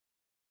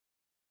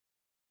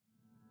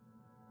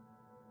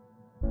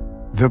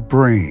The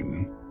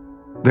brain,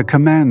 the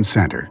command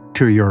center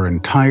to your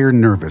entire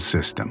nervous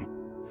system.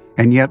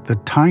 And yet the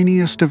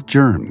tiniest of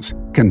germs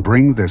can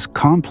bring this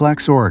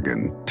complex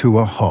organ to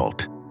a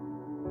halt.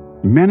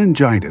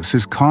 Meningitis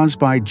is caused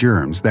by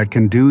germs that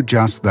can do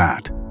just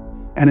that,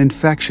 an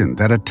infection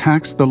that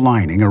attacks the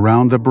lining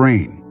around the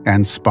brain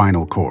and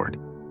spinal cord.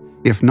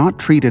 If not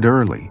treated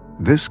early,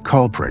 this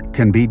culprit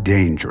can be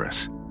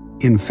dangerous.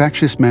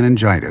 Infectious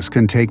meningitis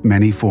can take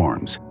many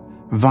forms: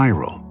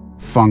 viral,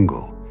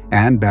 fungal,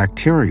 and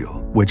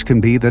bacterial, which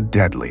can be the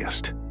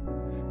deadliest.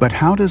 But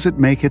how does it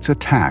make its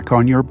attack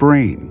on your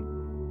brain?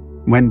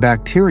 When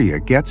bacteria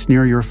gets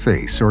near your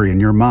face or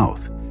in your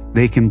mouth,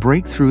 they can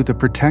break through the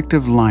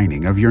protective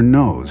lining of your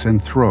nose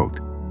and throat.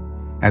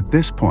 At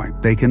this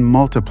point, they can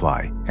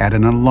multiply at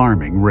an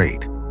alarming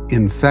rate,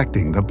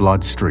 infecting the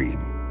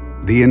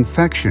bloodstream. The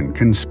infection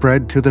can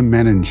spread to the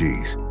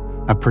meninges,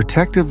 a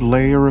protective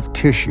layer of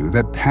tissue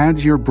that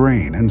pads your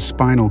brain and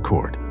spinal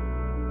cord.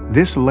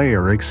 This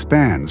layer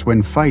expands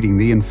when fighting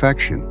the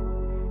infection.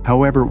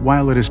 However,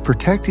 while it is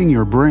protecting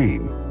your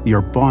brain,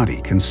 your body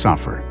can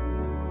suffer.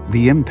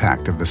 The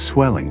impact of the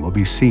swelling will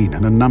be seen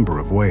in a number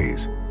of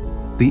ways.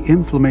 The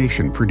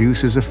inflammation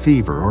produces a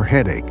fever or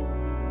headache.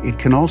 It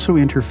can also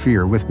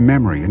interfere with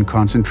memory and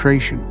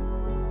concentration.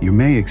 You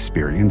may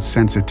experience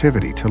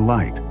sensitivity to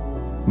light.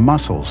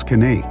 Muscles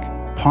can ache,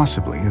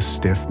 possibly a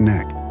stiff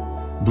neck.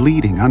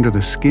 Bleeding under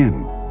the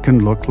skin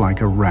can look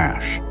like a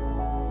rash.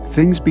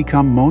 Things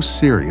become most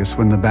serious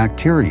when the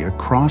bacteria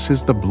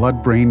crosses the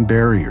blood-brain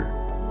barrier.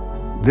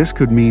 This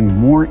could mean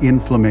more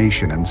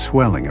inflammation and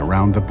swelling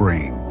around the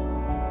brain.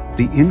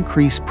 The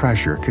increased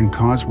pressure can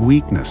cause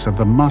weakness of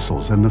the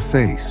muscles in the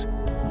face.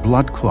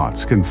 Blood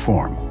clots can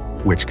form,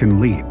 which can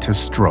lead to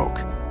stroke.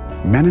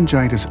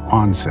 Meningitis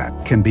onset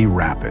can be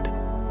rapid,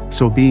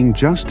 so being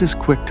just as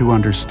quick to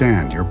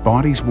understand your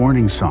body's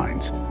warning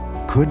signs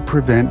could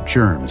prevent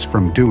germs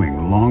from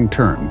doing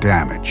long-term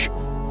damage.